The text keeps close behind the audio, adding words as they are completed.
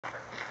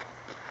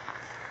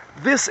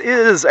This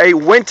is a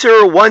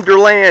winter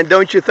wonderland,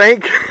 don't you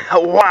think?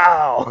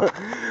 Wow.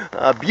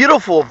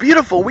 Beautiful,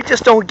 beautiful. We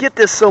just don't get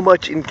this so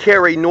much in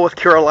Cary, North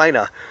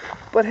Carolina.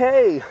 But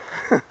hey,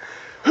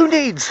 who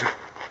needs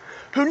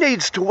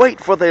to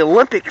wait for the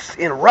Olympics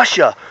in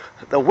Russia?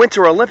 The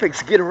Winter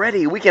Olympics getting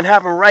ready. We can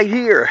have them right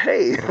here.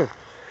 Hey,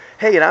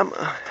 hey, and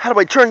how do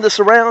I turn this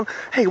around?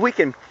 Hey, we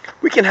can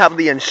have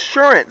the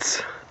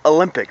Insurance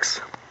Olympics.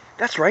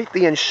 That's right,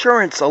 the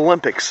Insurance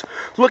Olympics.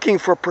 Looking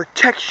for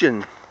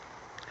protection,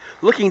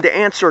 looking to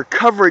answer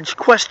coverage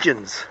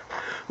questions,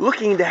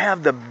 looking to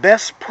have the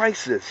best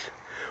prices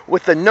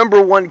with the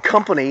 #1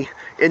 company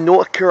in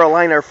North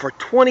Carolina for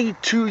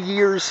 22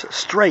 years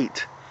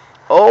straight.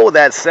 Oh,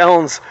 that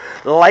sounds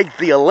like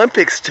the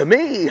Olympics to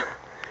me.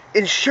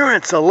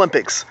 Insurance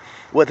Olympics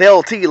with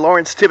LT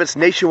Lawrence Tibbetts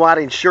Nationwide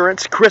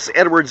Insurance, Chris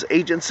Edwards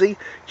Agency.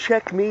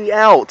 Check me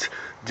out,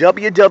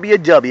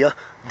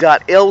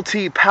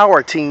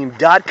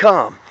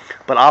 www.ltpowerteam.com.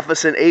 But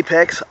office in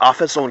Apex,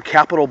 office on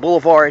Capitol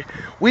Boulevard.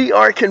 We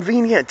are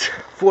convenient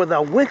for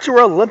the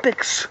Winter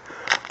Olympics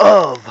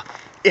of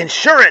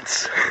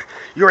insurance.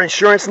 Your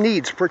insurance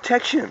needs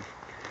protection.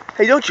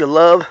 Hey, don't you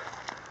love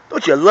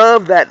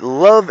that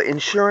love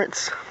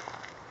insurance?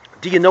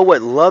 Do you know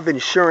what love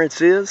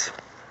insurance is?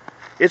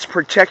 It's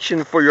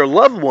protection for your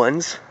loved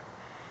ones.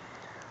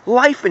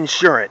 Life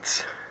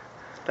insurance.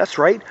 That's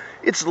right.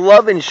 It's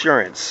love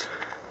insurance.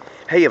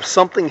 Hey, if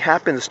something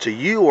happens to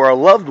you or a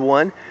loved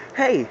one,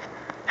 hey,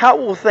 how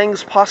will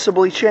things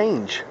possibly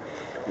change?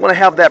 Want to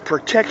have that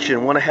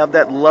protection, want to have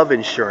that love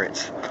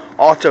insurance.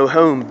 Auto,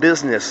 home,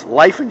 business,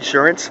 life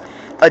insurance,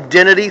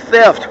 identity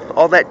theft,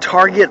 all that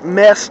Target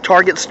mess,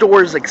 Target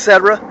stores,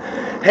 etc.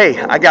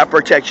 Hey, I got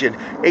protection.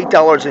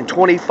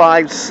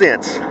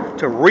 $8.25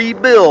 to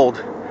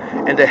rebuild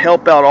and to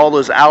help out all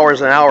those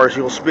hours and hours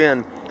you'll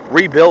spend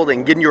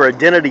rebuilding, getting your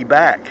identity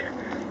back.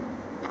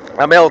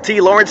 I'm LT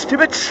Lawrence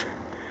Tibbetts,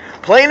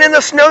 playing in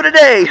the snow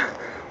today,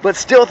 but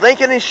still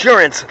thinking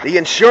insurance. The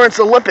Insurance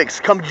Olympics,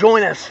 come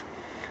join us.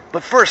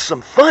 But first,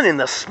 some fun in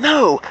the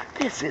snow.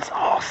 This is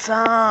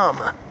awesome.